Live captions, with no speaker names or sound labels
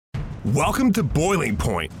Welcome to Boiling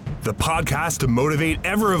Point, the podcast to motivate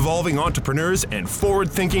ever-evolving entrepreneurs and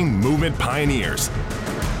forward-thinking movement pioneers.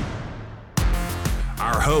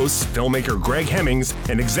 Our hosts, filmmaker Greg Hemmings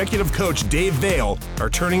and executive coach Dave Vale, are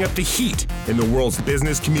turning up the heat in the world's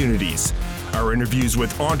business communities. Our interviews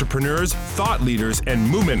with entrepreneurs, thought leaders, and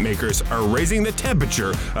movement makers are raising the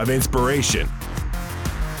temperature of inspiration.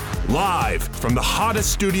 Live from the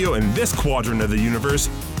hottest studio in this quadrant of the universe,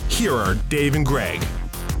 here are Dave and Greg.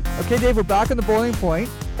 Okay, Dave, we're back on the Boiling Point,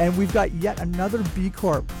 and we've got yet another B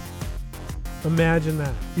Corp. Imagine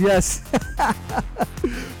that. Yes.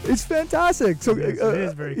 It's fantastic. So, it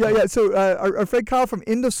is very cool. Yeah. So our friend Kyle from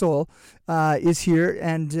Indosol is here,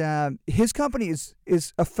 and his company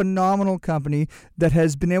is a phenomenal company that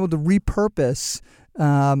has been able to repurpose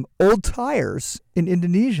old tires in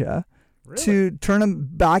Indonesia. Really? To turn them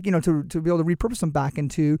back, to be able to repurpose them back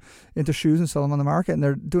into shoes and sell them on the market. And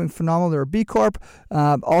they're doing phenomenal. They're a B Corp.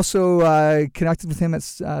 Also connected with him at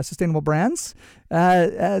Sustainable Brands.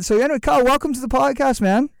 So anyway, Kyle, welcome to the podcast,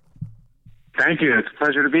 man. Thank you. It's a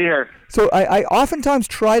pleasure to be here. So I oftentimes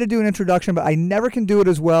try to do an introduction, but I never can do it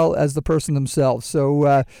as well as the person themselves. So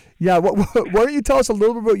why don't you tell us a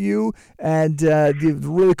little bit about you and the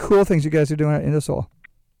really cool things you guys are doing at Indosol?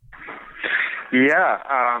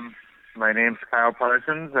 Yeah. My name's Kyle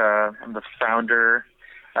Parsons. I'm the founder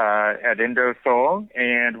at Indosol,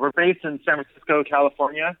 and we're based in San Francisco,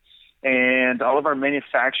 California. And all of our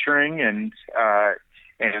manufacturing and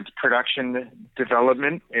production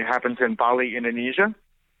development, it happens in Bali, Indonesia.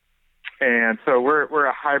 And so we're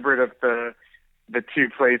a hybrid of the two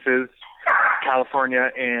places,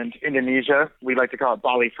 California and Indonesia. We like to call it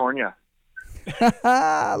Balifornia.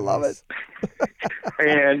 I love it.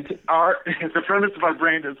 And the premise of our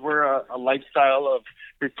brand is we're a lifestyle of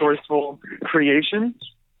resourceful creation.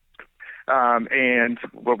 And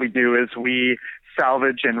what we do is we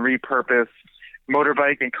salvage and repurpose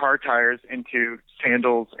motorbike and car tires into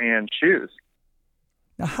sandals and shoes.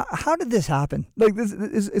 Now, how did this happen? Like, this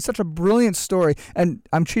is such a brilliant story, and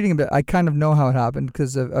I'm cheating a bit. I kind of know how it happened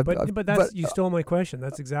because but you stole my question.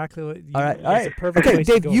 That's exactly what. All right. A perfect okay, place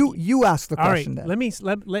Dave, to go. you asked the question. All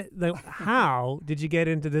right. Then. How did you get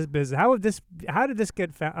into this business? How did this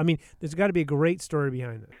get found? I mean, there's got to be a great story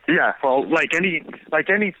behind it. Yeah. Well, like any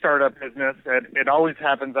startup business, it always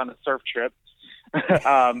happens on a surf trip.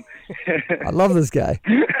 I love this guy.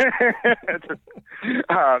 If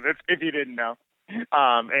you didn't know.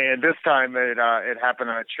 And this time it happened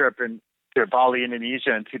on a trip to Bali,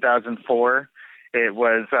 Indonesia in 2004. It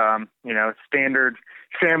was, standard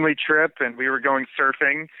family trip, and we were going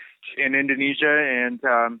surfing in Indonesia,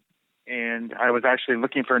 and I was actually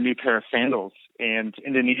looking for a new pair of sandals. And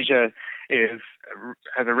Indonesia has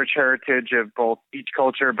a rich heritage of both beach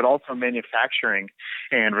culture, but also manufacturing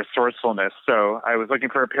and resourcefulness. So I was looking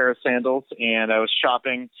for a pair of sandals, and I was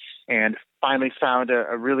shopping and finally found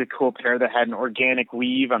a really cool pair that had an organic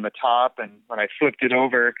weave on the top. And when I flipped it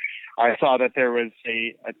over, I saw that there was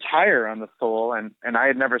a tire on the sole, and I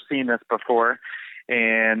had never seen this before.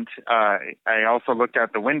 And I also looked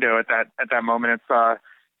out the window at that moment and saw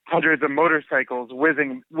hundreds of motorcycles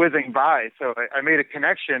whizzing by. So I made a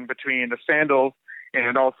connection between the sandals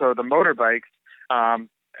and also the motorbikes.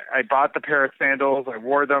 I bought the pair of sandals. I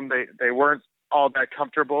wore them. They weren't all that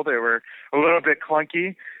comfortable. They were a little bit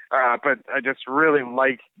clunky, but I just really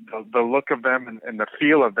liked the look of them and the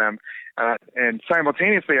feel of them. And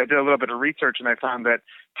simultaneously, I did a little bit of research, and I found that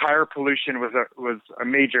tire pollution was a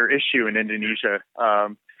major issue in Indonesia.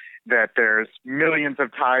 That there's millions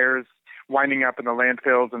of tires winding up in the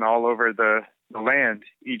landfills and all over the land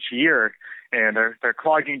each year, and they're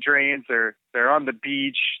clogging drains. They're on the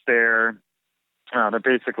beach. They're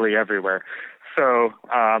basically everywhere. So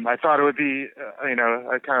I thought it would be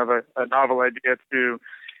a kind of a novel idea to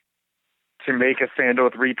make a sandal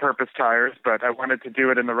with repurposed tires, but I wanted to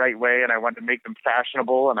do it in the right way, and I wanted to make them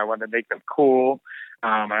fashionable, and I wanted to make them cool.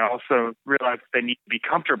 I also realized they need to be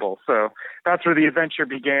comfortable. So that's where the adventure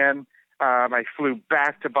began. I flew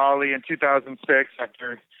back to Bali in 2006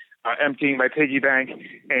 after emptying my piggy bank,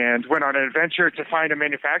 and went on an adventure to find a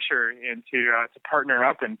manufacturer and to partner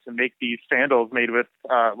up and to make these sandals made with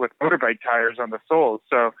motorbike tires on the soles.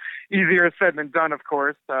 So easier said than done, of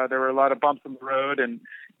course. There were a lot of bumps in the road, and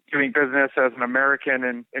doing business as an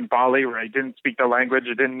American in Bali, where I didn't speak the language,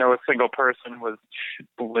 I didn't know a single person, was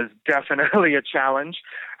definitely a challenge.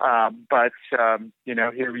 But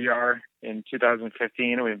here we are in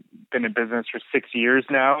 2015. We've been in business for 6 years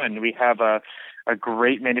now, and we have a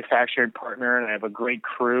great manufacturing partner, and I have a great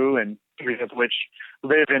crew, and 3 of which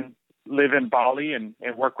live in Bali and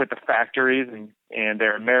work with the factories, and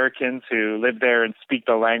they're Americans who live there and speak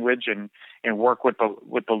the language and and work with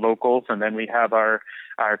the locals. And then we have our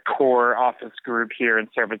core office group here in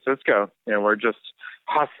San Francisco. We're just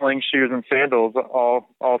hustling shoes and sandals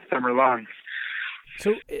all summer long.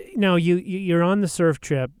 So now you're on the surf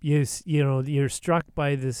trip. You're struck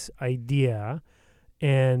by this idea,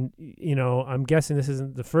 and I'm guessing this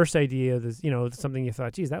isn't the first idea. This something you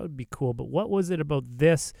thought, geez, that would be cool. But what was it about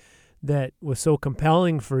this that was so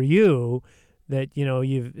compelling for you that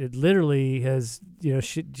it literally has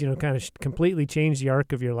kind of completely changed the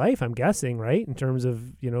arc of your life? I'm guessing, right, in terms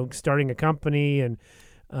of starting a company and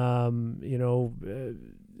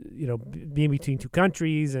being between two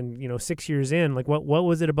countries and 6 years in, like what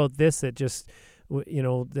was it about this that just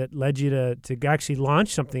that led you to actually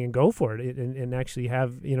launch something and go for it and actually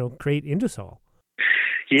have create Indosol?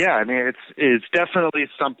 Yeah, I mean it's definitely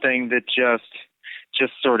something that just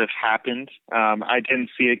sort of happened. I didn't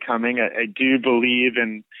see it coming. I do believe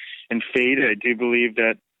in fate. I do believe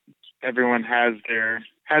that everyone has their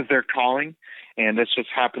calling, and this just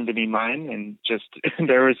happened to be mine. And just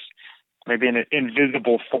there was maybe an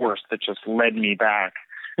invisible force that just led me back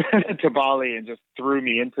to Bali and just threw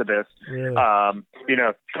me into this. Really?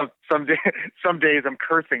 Some days I'm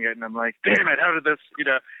cursing it and I'm like, damn it, how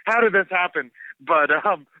did this happen? But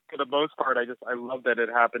for the most part, I love that it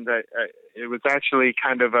happened. It was actually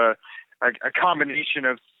kind of a combination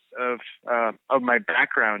of my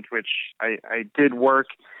background, which I did work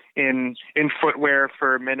in footwear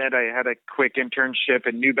for a minute. I had a quick internship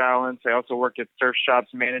at New Balance. I also worked at surf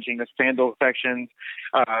shops managing the sandal sections.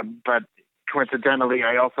 But coincidentally,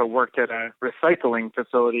 I also worked at a recycling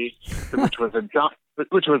facility, which was a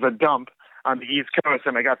dump on the East Coast,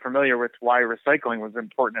 and I got familiar with why recycling was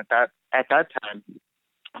important at that time.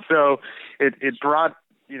 So it brought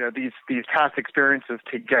these past experiences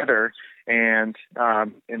together, and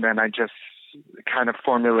then I just kind of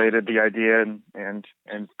formulated the idea and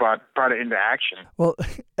brought it into action. Well,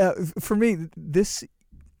 for me, this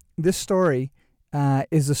story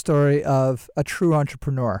is the story of a true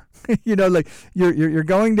entrepreneur. Like you're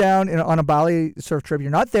going down on a Bali surf trip.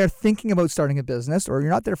 You're not there thinking about starting a business, or you're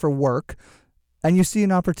not there for work, and you see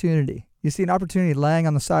an opportunity. You see an opportunity laying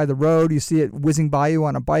on the side of the road. You see it whizzing by you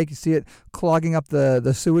on a bike. You see it clogging up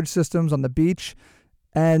the sewage systems on the beach,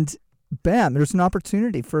 and bam, there's an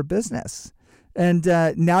opportunity for a business. And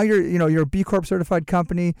now you're a B Corp certified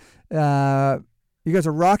company. You guys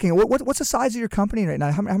are rocking. What's the size of your company right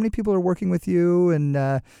now? How many people are working with you? And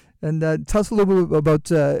tell us a little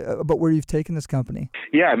bit about where you've taken this company.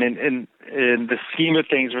 Yeah, I mean, in the scheme of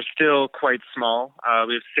things, we're still quite small.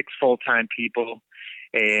 We have 6 full-time people,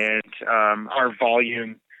 and our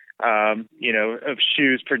volume, of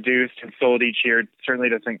shoes produced and sold each year certainly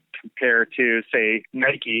doesn't compare to, say,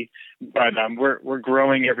 Nike, but we're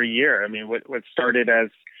growing every year. I mean, what started as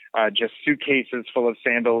just suitcases full of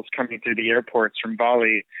sandals coming through the airports from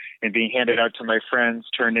Bali and being handed out to my friends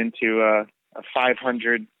turned into a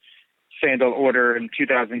 500 sandal order in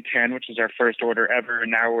 2010, which was our first order ever.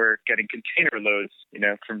 And now we're getting container loads,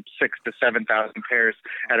 from 6,000 to 7,000 pairs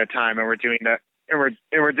at a time. And we're doing that. And we're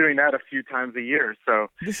doing that a few times a year. So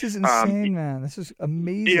this is insane, man. This is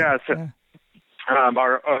amazing. Yeah. So,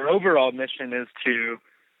 our overall mission is to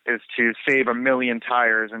save 1 million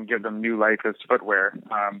tires and give them new life as footwear.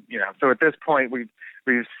 So at this point we've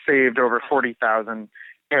saved over 40,000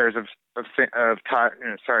 pairs of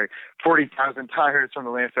 40,000 tires from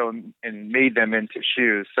the landfill and made them into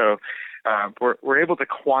shoes. So we're able to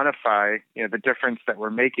quantify the difference that we're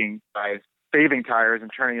making by saving tires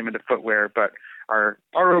and turning them into footwear, but our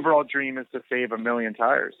overall dream is to save 1 million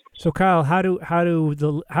tires. So Kyle, how do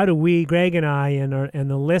we, Greg and I, and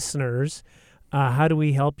the listeners, how do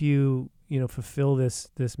we help you, fulfill this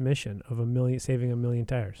mission of saving 1 million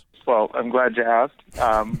tires? Well, I'm glad you asked.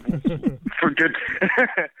 For good,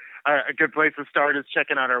 a good place to start is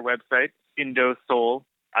checking out our website, Indosole,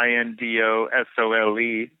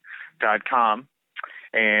 INDOSOLE.com.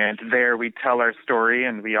 And there we tell our story,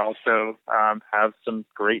 and we also have some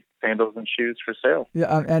great sandals and shoes for sale.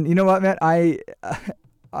 Yeah, and you know what, man? I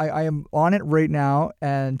am on it right now,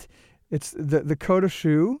 and it's the Coda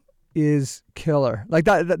shoe is killer. Like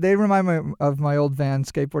that they remind me of my old Van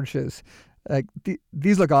skateboard shoes. Like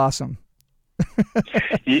these look awesome.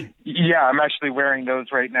 Yeah, I'm actually wearing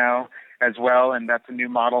those right now as well, and that's a new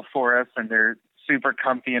model for us, and they're super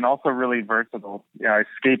comfy and also really versatile. Yeah, I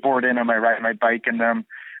skateboard in them. I ride my bike in them.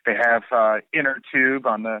 They have inner tube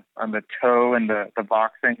on the toe and the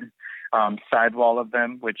boxing sidewall of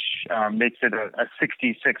them, which makes it a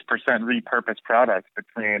 66% repurposed product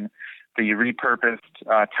between the repurposed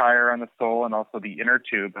tire on the sole and also the inner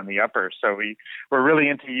tube on the upper. So we're really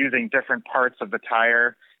into using different parts of the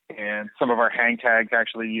tire, and some of our hang tags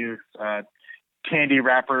actually use candy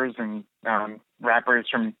wrappers and wrappers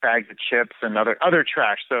from bags of chips and other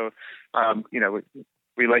trash. So,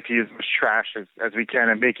 we like to use as much trash as we can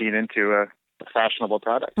and making it into a fashionable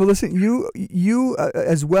product. Well, listen, you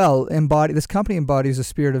as well this company embodies the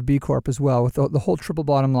spirit of B Corp as well, with the whole triple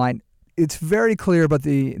bottom line. It's very clear about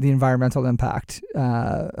the environmental impact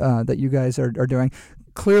that you guys are doing.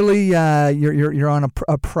 Clearly, you're on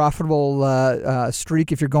a profitable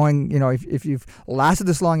streak. If you're going, if you've lasted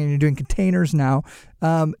this long and you're doing containers now,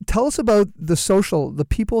 tell us about the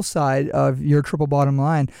people side of your triple bottom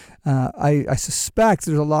line. I suspect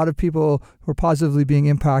there's a lot of people who are positively being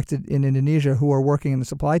impacted in Indonesia who are working in the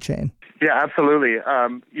supply chain. Yeah, absolutely.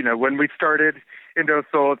 When we started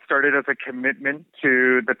IndoSoul, it started as a commitment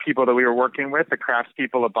to the people that we were working with, the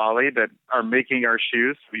craftspeople of Bali that are making our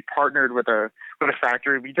shoes. We partnered with a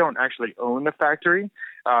factory. We don't actually own the factory,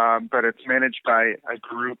 but it's managed by a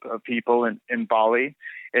group of people in Bali.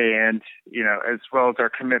 And, as well as our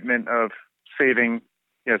commitment of saving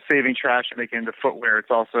trash and making it into footwear,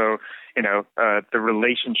 it's also, the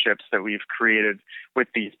relationships that we've created with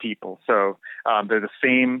these people. So they're the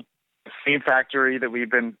same factory that we've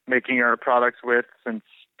been making our products with since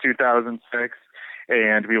 2006,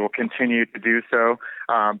 and we will continue to do so.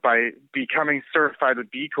 By becoming certified with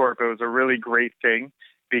B Corp, it was a really great thing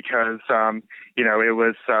because, it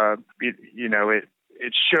was,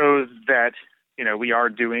 it shows that, we are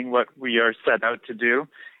doing what we are set out to do.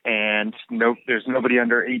 And there's nobody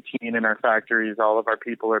under 18 in our factories. All of our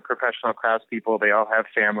people are professional craftspeople. They all have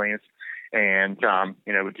families, and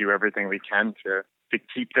we do everything we can to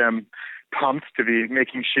keep them pumped to be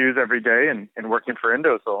making shoes every day and working for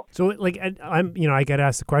IndoSoul. So, I got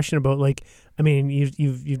asked the question about,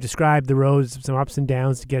 you've described the roads, some ups and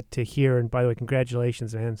downs to get to here. And by the way,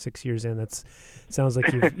 congratulations, man! 6 years in, sounds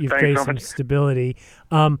like you've faced some stability.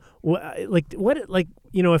 If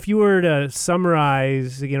you were to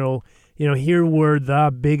summarize, here were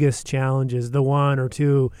the biggest challenges, the one or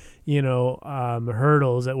two,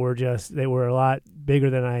 hurdles that were a lot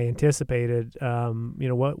bigger than I anticipated.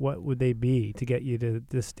 What would they be to get you to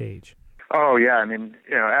this stage? Oh yeah, I mean,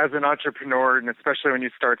 as an entrepreneur, and especially when you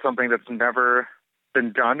start something that's never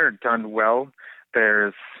been done or done well,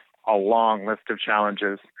 there's a long list of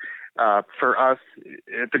challenges. For us,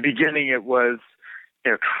 at the beginning, it was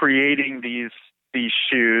creating these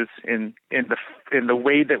shoes in the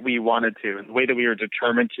way that we wanted to, in the way that we were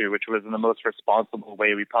determined to, which was in the most responsible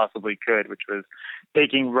way we possibly could, which was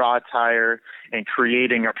taking raw tire and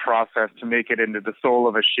creating a process to make it into the sole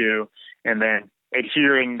of a shoe, and then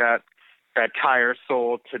adhering that tire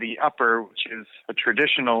sole to the upper, which is a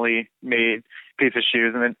traditionally made piece of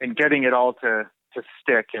shoes, and getting it all to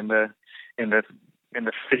stick in the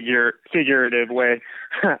figurative way,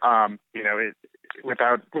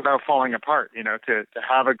 without falling apart, to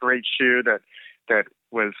have a great shoe that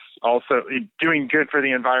was also doing good for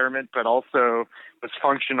the environment, but also was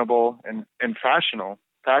functionable and fashionable.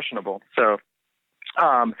 So,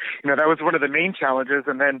 that was one of the main challenges.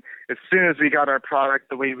 And then as soon as we got our product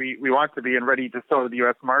the way we want to be and ready to sell to the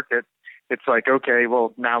U.S. market, it's like, okay,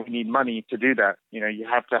 well, now we need money to do that. You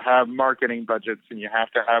have to have marketing budgets, and you have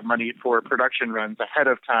to have money for production runs ahead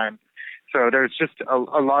of time. So there's just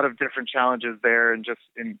a lot of different challenges there, and just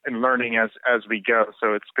in learning as we go.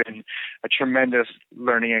 So it's been a tremendous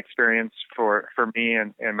learning experience for me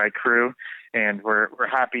and my crew, and we're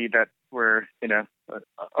happy that we're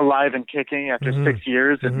alive and kicking after 6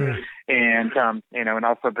 years, and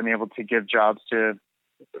also been able to give jobs to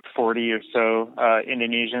 40 or so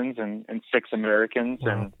Indonesians and 6 Americans.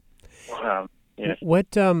 Wow. And What?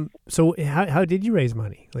 So how did you raise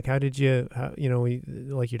money? Like, how did you?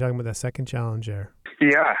 Like you're talking about that second challenge there.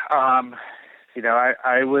 Yeah. I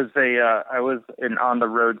was an on the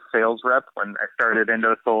road sales rep when I started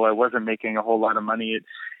IndoSoul. I wasn't making a whole lot of money.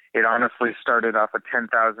 It honestly started off a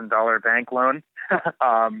 $10,000 bank loan,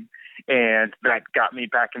 and that got me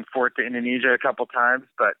back and forth to Indonesia a couple times.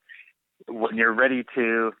 But when you're ready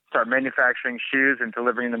to start manufacturing shoes and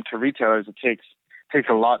delivering them to retailers, it takes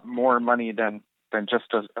a lot more money than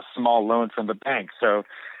just a small loan from the bank. So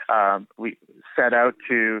we set out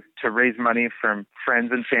to raise money from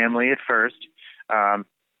friends and family at first.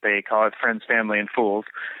 They call it friends, family, and fools.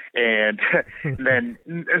 And then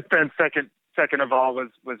second of all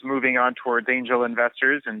was moving on towards angel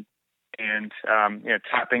investors and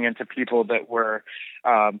tapping into people that were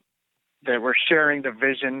sharing the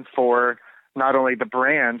vision for not only the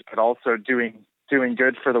brand but also doing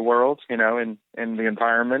good for the world, in the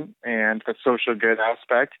environment and the social good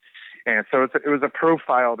aspect. And so it was a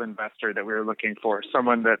profiled investor that we were looking for,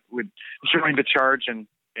 someone that would join the charge and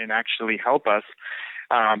actually help us.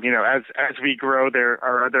 As we grow, there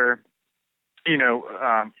are other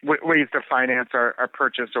ways to finance our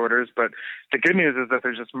purchase orders. But the good news is that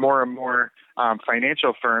there's just more and more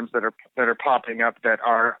financial firms that are popping up that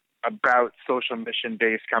are about social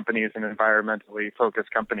mission-based companies and environmentally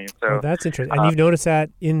focused companies. So that's interesting. And you've noticed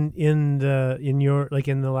that in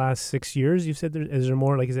the last 6 years, you said is there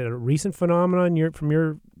more, is it a recent phenomenon from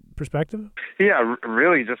your perspective? Yeah,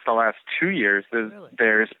 really just the last 2 years.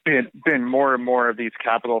 There's been more and more of these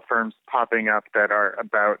capital firms popping up that are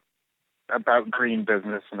about green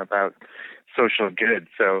business and about social good.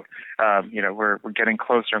 So, we're getting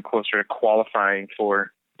closer and closer to qualifying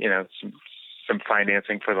for, some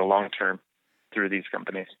financing for the long term through these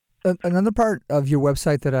companies. Another part of your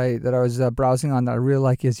website that I was browsing on that I really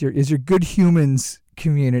like is your Good Humans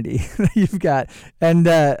community that you've got, and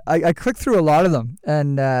I clicked through a lot of them,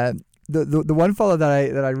 and the one fellow that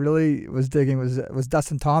I really was digging was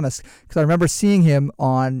Dustin Thomas, because I remember seeing him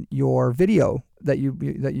on your video that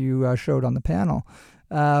you showed on the panel.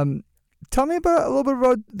 Tell me a little bit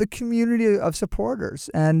about the community of supporters,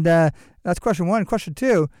 and that's question one. Question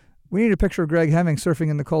two, we need a picture of Greg Hemming surfing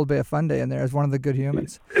in the Cold Bay of Fundy in there as one of the Good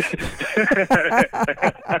Humans.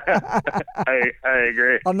 I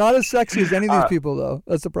agree. I'm not as sexy as any of these people, though.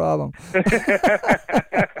 That's the problem.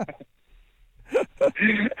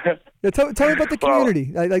 Yeah, tell me about the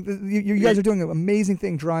community. You guys are doing an amazing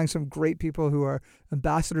thing, drawing some great people who are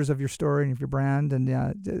ambassadors of your story and of your brand. And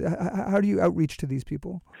how do you outreach to these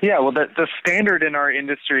people? Yeah, well, the standard in our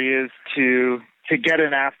industry is to get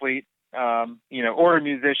an athlete, or a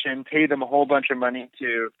musician, pay them a whole bunch of money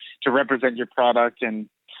to represent your product, and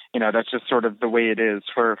that's just sort of the way it is.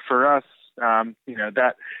 For us,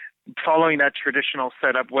 that following that traditional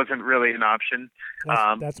setup wasn't really an option.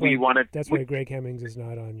 That's why Greg Hemmings is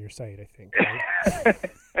not on your site, I think. Right?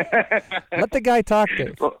 Let the guy talk,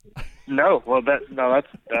 Dave.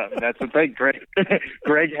 That's the thing.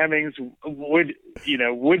 Greg Hemmings would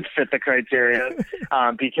fit the criteria,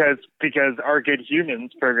 because our Good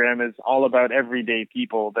Humans program is all about everyday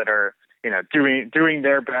people that are doing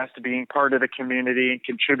their best, being part of the community and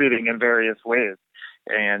contributing in various ways.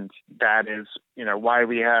 And that is, why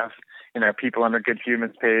we have, people on the Good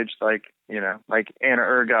Humans page, like Anna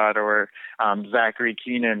Ergot or Zachary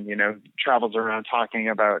Keenan, travels around talking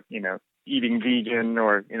about, eating vegan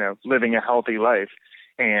or, living a healthy life.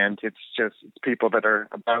 And it's people that are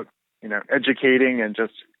about, educating and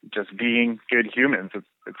just being good humans.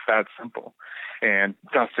 It's that simple. And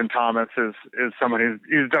Dustin Thomas is someone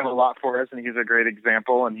who's done a lot for us, and he's a great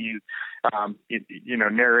example. And he's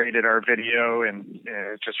narrated our video and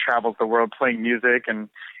just travels the world playing music and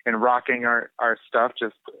rocking our stuff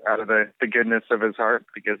just out of the goodness of his heart,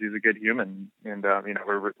 because he's a good human. And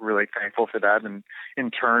we're really thankful for that. And in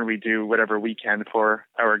turn, we do whatever we can for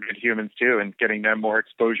our Good Humans too, and getting them more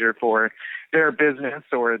exposure for their business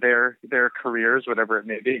or their careers, whatever it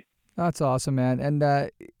may be. That's awesome, man. And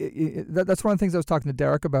that's one of the things I was talking to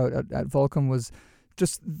Derek about at Volcom, was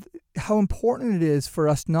just how important it is for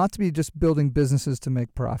us not to be just building businesses to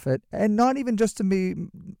make profit, and not even just to be,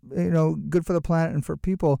 good for the planet and for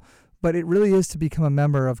people, but it really is to become a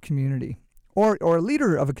member of community or a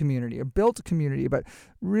leader of a community, or build a community. But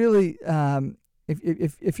really,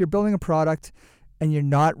 if you're building a product and you're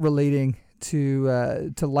not relating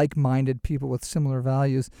to like-minded people with similar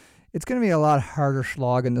values, it's going to be a lot harder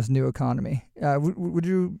slog in this new economy. Would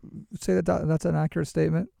you say that's an accurate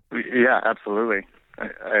statement? Yeah, absolutely.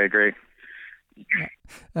 I agree. Yeah.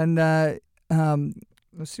 And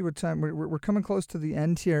let's see what time we're coming close to the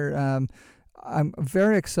end here. I'm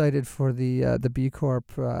very excited for the B Corp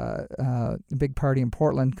big party in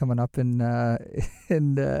Portland coming up in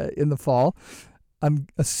the fall. I'm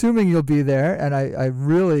assuming you'll be there, and I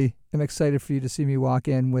really am excited for you to see me walk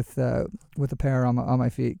in with a pair on my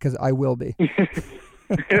feet, because I will be.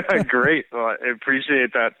 Yeah, great. Well, I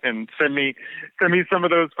appreciate that, and send me some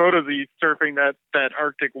of those photos of you surfing that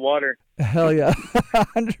Arctic water. Hell yeah,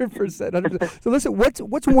 100%. So listen,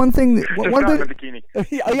 what's one thing? One not thing. in a bikini.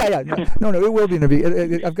 Yeah. No, it will be in a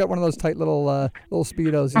bikini. I've got one of those tight little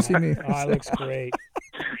speedos. You see me? Oh, it looks great.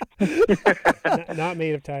 Not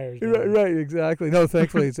made of tires. Right, exactly. No,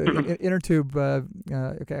 thankfully it's an inner tube. Okay,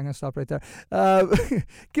 I'm gonna stop right there.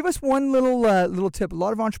 Give us one little tip. A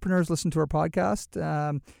lot of entrepreneurs listen to our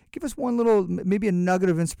podcast. Give us one little, maybe a nugget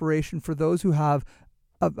of inspiration for those who have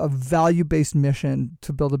a value-based mission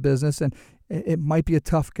to build a business, and it might be a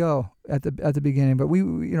tough go at the beginning, but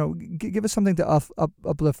give us something to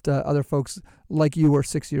uplift other folks like you were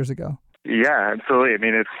 6 years ago. Yeah, absolutely. I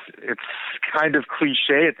mean, it's kind of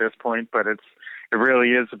cliche at this point, but it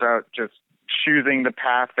really is about just choosing the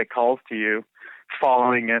path that calls to you,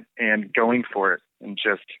 following it, and going for it, and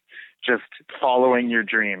just just following your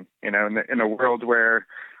dream. In a world where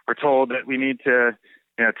we're told that we need to,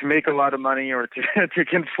 to make a lot of money or to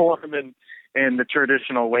conform in the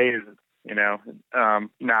traditional ways. Now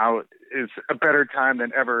is a better time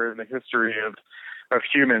than ever in the history of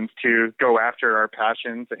humans to go after our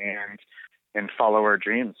passions and follow our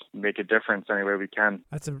dreams, make a difference any way we can.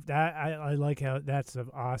 I like how that's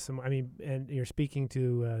awesome. I mean, and you're speaking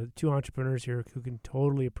to two entrepreneurs here who can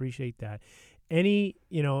totally appreciate that. Any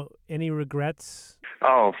regrets?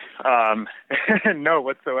 Oh, no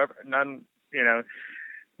whatsoever. None.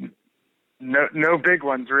 No big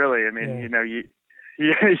ones really. I mean,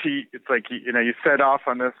 it's like you set off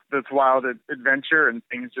on this wild adventure, and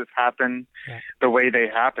things just happen the way they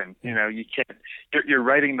happen. You can't. You're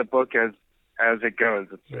writing the book as it goes.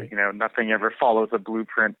 It's right. Nothing ever follows a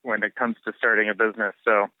blueprint when it comes to starting a business.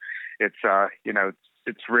 So it's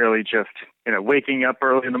it's really just waking up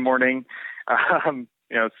early in the morning,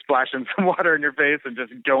 splashing some water in your face and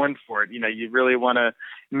just going for it. You really want to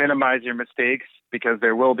minimize your mistakes because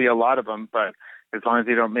there will be a lot of them, but as long as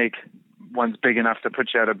you don't make ones big enough to put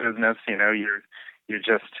you out of business, you're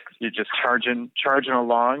just charging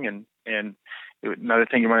along. And another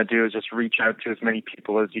thing you want to do is just reach out to as many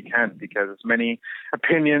people as you can, because as many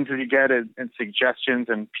opinions as you get and suggestions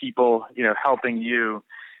and people, helping you,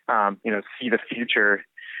 see the future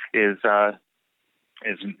is the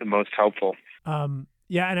most helpful.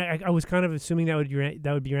 Yeah, and I was kind of assuming that would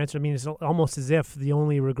be your answer. I mean, it's almost as if the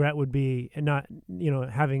only regret would be not,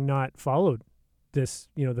 having not followed this,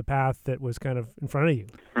 the path that was kind of in front of you.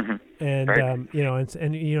 Mm-hmm. And right.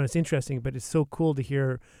 It's interesting, but it's so cool to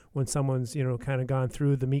hear when someone's kind of gone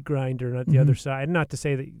through the meat grinder and at the other side. And not to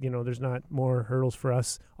say that there's not more hurdles for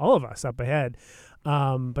all of us up ahead,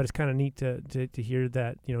 but it's kind of neat to hear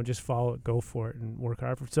that just follow it, go for it, and work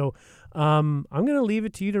hard for it. So I'm going to leave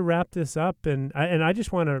it to you to wrap this up, and I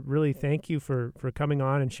just want to really thank you for coming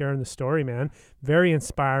on and sharing the story, man. Very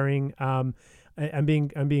inspiring. I'm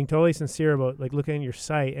being totally sincere about looking at your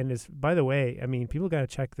site, and by the way, I mean, people got to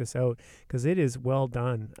check this out because it is well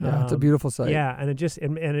done. Yeah, it's a beautiful site. Yeah, and it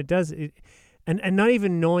does it, and not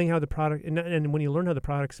even knowing how the product and when you learn how the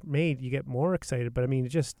product's made, you get more excited. But I mean,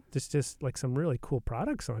 it's just like some really cool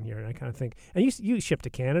products on here, and I kind of think. And you ship to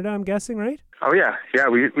Canada, I'm guessing, right? Oh yeah,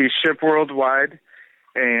 we ship worldwide,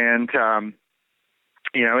 and.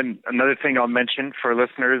 And another thing I'll mention for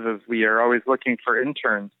listeners is we are always looking for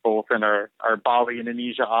interns, both in our Bali,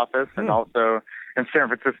 Indonesia office and also in San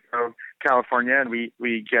Francisco, California. And we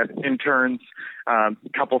get interns a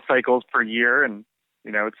couple cycles per year. And,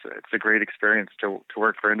 it's a great experience to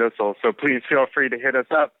work for IndoSoul. So please feel free to hit us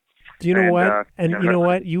up. Do you know what? And you know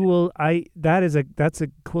what? You will. That's a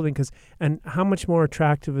cool thing and how much more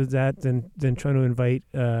attractive is that than trying to invite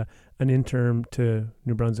an intern to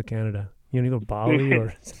New Brunswick, Canada? You go to Bali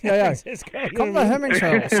or yeah. Come to Hemmings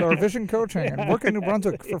House or Vision Coaching and work in New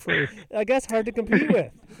Brunswick for free. I guess hard to compete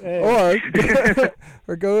with.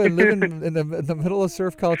 Or go and live in the middle of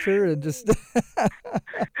surf culture and just.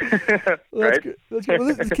 Right. That's good.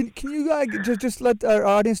 Well, can you just let our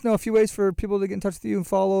audience know a few ways for people to get in touch with you and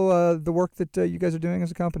follow the work that you guys are doing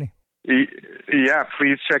as a company? Yeah,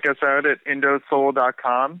 please check us out at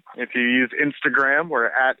indosoul.com. If you use Instagram, we're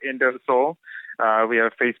at IndoSoul. We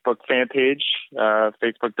have a Facebook fan page,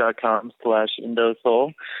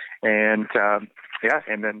 facebook.com/IndoSoul. And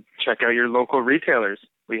and then check out your local retailers.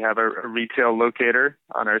 We have a retail locator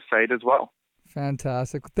on our site as well.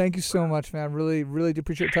 Fantastic. Thank you so much, man. Really, really do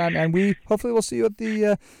appreciate your time. And we hopefully will see you at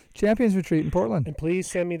the Champions Retreat in Portland. And please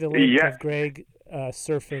send me the link of Greg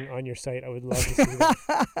surfing on your site. I would love to see that.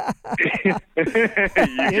 In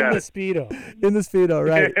the Speedo,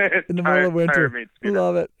 right. In the middle of winter.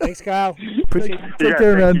 Love it. Thanks, Kyle. Appreciate it. Take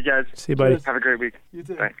care, man. You guys. See you, buddy. Have a great week. You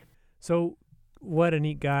too. Bye. So, what a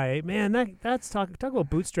neat guy. Man, that's talk about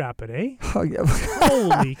bootstrapping, eh? Oh, yeah.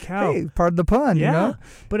 Holy cow. Hey, pardon the pun, Yeah.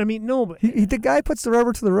 But I mean, no. But the guy puts the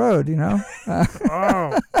rubber to the road,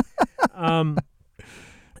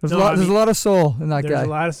 There's a lot of soul in that guy. There's a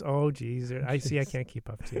lot of oh geez, I see. I can't keep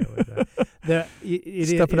up to you with that.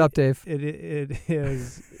 Step it up, Dave. It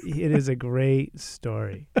is a great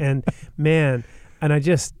story, and man, and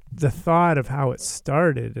the thought of how it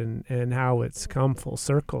started and how it's come full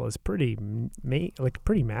circle is pretty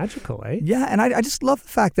magical, eh? Yeah, and I just love the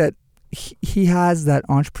fact that he has that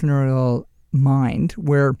entrepreneurial mind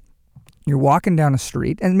where you're walking down a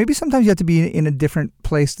street, and maybe sometimes you have to be in a different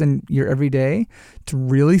place than your everyday to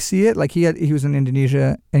really see it. Like he was in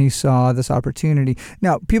Indonesia and he saw this opportunity.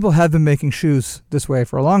 Now, people have been making shoes this way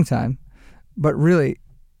for a long time, but really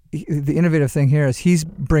the innovative thing here is he's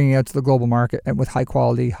bringing it out to the global market and with high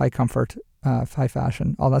quality, high comfort, high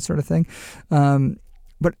fashion, all that sort of thing.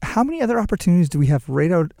 But how many other opportunities do we have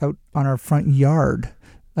right out on our front yard?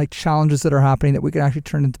 Like challenges that are happening that we can actually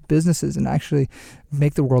turn into businesses and actually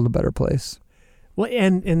make the world a better place. Well,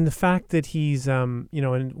 and the fact that he's, and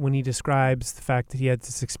when he describes the fact that he had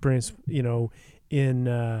this experience, in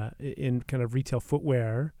kind of retail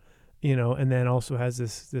footwear, and then also has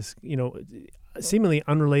this seemingly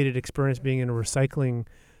unrelated experience being in a recycling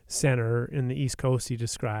center in the East Coast he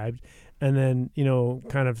described, and then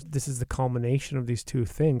kind of this is the culmination of these two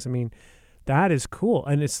things. I mean, that is cool,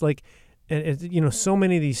 and it's like. And so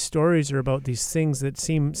many of these stories are about these things that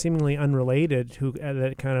seem seemingly unrelated,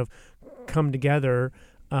 that kind of come together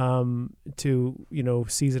to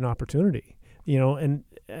seize an opportunity. And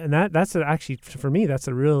that's actually, for me, that's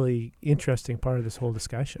a really interesting part of this whole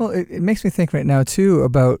discussion. Well, it makes me think right now too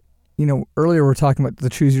about earlier we were talking about the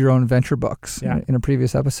Choose Your Own Venture books in a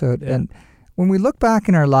previous episode, and when we look back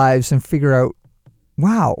in our lives and figure out,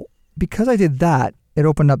 wow, because I did that, it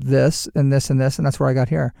opened up this and this and this, and that's where I got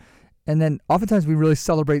here. And then oftentimes we really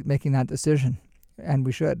celebrate making that decision, and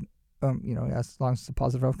we should, as long as it's a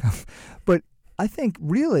positive outcome. But I think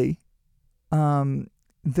really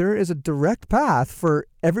there is a direct path for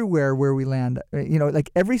everywhere where we land. Like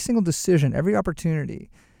every single decision, every opportunity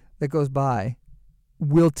that goes by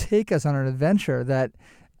will take us on an adventure that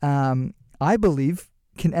I believe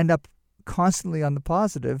can end up constantly on the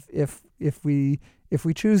positive if we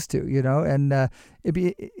choose to, and it'd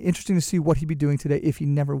be interesting to see what he'd be doing today if he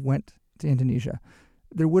never went to Indonesia.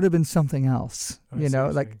 There would have been something else,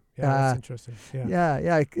 that's interesting.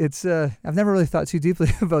 Yeah. It's I've never really thought too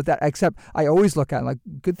deeply about that, except I always look at it like,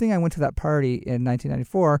 good thing I went to that party in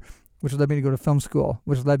 1994, which led me to go to film school,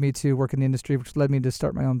 which led me to work in the industry, which led me to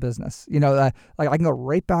start my own business. Like I can go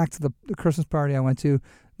right back to the Christmas party I went to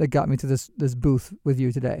that got me to this booth with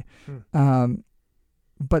you today.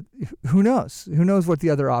 But who knows? Who knows what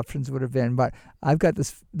the other options would have been? But I've got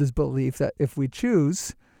this belief that if we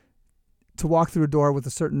choose to walk through a door with a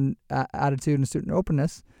certain attitude and a certain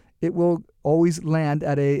openness, it will always land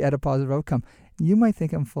at a positive outcome. You might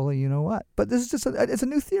think I'm full of what, but this is just it's a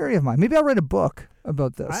new theory of mine. Maybe I'll write a book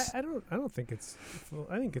about this. I don't think it's.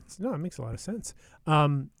 I think it makes a lot of sense.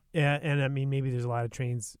 And I mean, maybe there's a lot of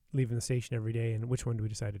trains leaving the station every day, and which one do we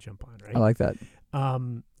decide to jump on? Right. I like that.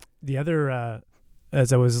 The other.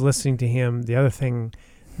 As I was listening to him, the other thing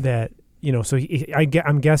that,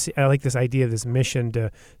 I'm guessing, I like this idea of this mission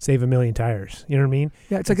to save 1 million tires. You know what I mean?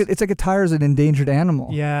 Yeah, it's like a tire is an endangered animal.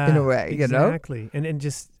 Yeah, in a way, exactly. And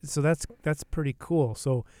just so that's pretty cool.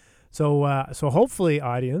 So hopefully,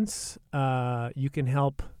 audience, you can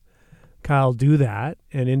help Kyle do that,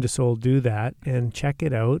 and Indusol do that, and check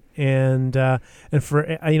it out. And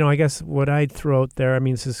for I guess what I'd throw out there, I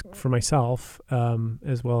mean, this is for myself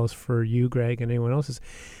as well as for you, Greg, and anyone else, is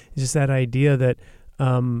just that idea that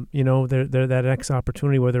there that next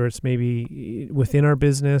opportunity, whether it's maybe within our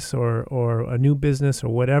business or a new business or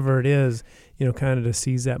whatever it is, kind of to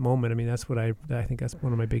seize that moment. I mean, that's what I think that's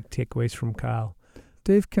one of my big takeaways from Kyle.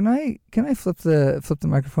 Dave, can I flip the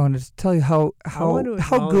microphone to just tell you how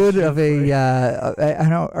good of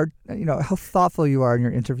how thoughtful you are in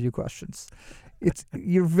your interview questions.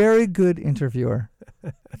 You're a very good interviewer.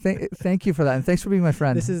 Thank you for that, and thanks for being my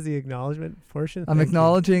friend. This is the acknowledgement portion. I'm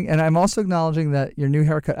acknowledging, and I'm also acknowledging that your new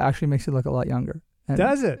haircut actually makes you look a lot younger. And,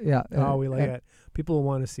 does it? Yeah. Oh, we like it. People will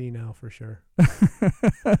want to see now for sure.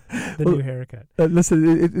 The new haircut.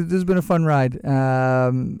 Listen, this has been a fun ride.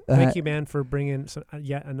 Thank you, man, for bringing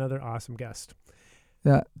yet another awesome guest.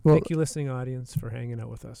 Yeah. Well, thank you, listening audience, for hanging out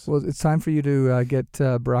with us. Well, it's time for you to get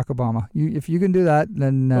Barack Obama. If you can do that,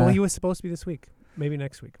 then... he was supposed to be this week. Maybe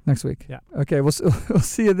next week. Next week. Yeah. Okay, we'll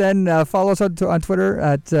see you then. Follow us on Twitter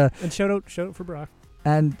at... and shout out for Barack.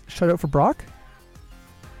 And shout out for Brock?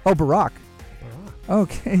 Oh, Barack.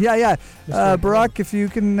 Okay, yeah. Barack, if you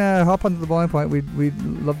can hop onto the Boiling Point, we'd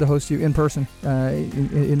love to host you in person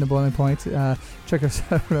in the Boiling Point. Check us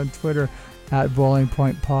out on Twitter at Boiling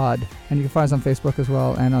Point Pod, and you can find us on Facebook as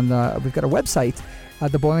well. And we've got a website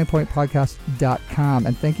at theboilingpointpodcast.com.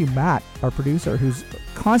 And thank you, Matt, our producer, who's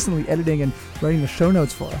constantly editing and writing the show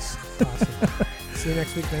notes for us. Awesome. See you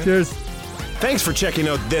next week, man. Cheers. Thanks for checking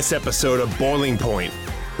out this episode of Boiling Point.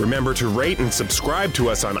 Remember to rate and subscribe to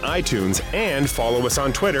us on iTunes and follow us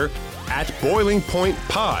on Twitter at Boiling Point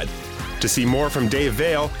Pod. To see more from Dave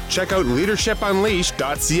Vale, check out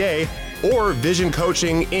leadershipunleashed.ca or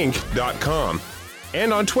visioncoachinginc.com.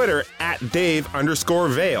 And on Twitter at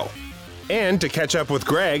Dave_Vale. And to catch up with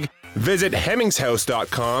Greg, visit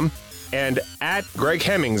hemmingshouse.com and at Greg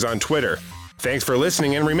Hemmings on Twitter. Thanks for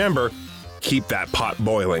listening, and remember, keep that pot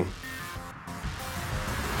boiling.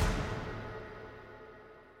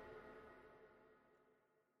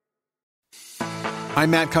 I'm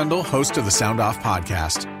Matt Kundle, host of the Sound Off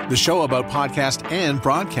Podcast, the show about podcast and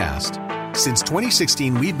broadcast. Since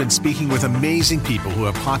 2016, we've been speaking with amazing people who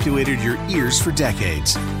have populated your ears for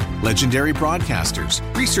decades. Legendary broadcasters,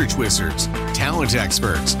 research wizards, talent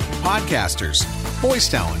experts, podcasters, voice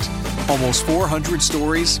talent. Almost 400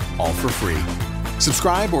 stories, all for free.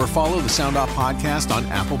 Subscribe or follow the Sound Off Podcast on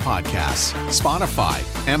Apple Podcasts, Spotify,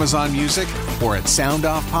 Amazon Music, or at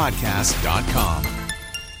soundoffpodcast.com.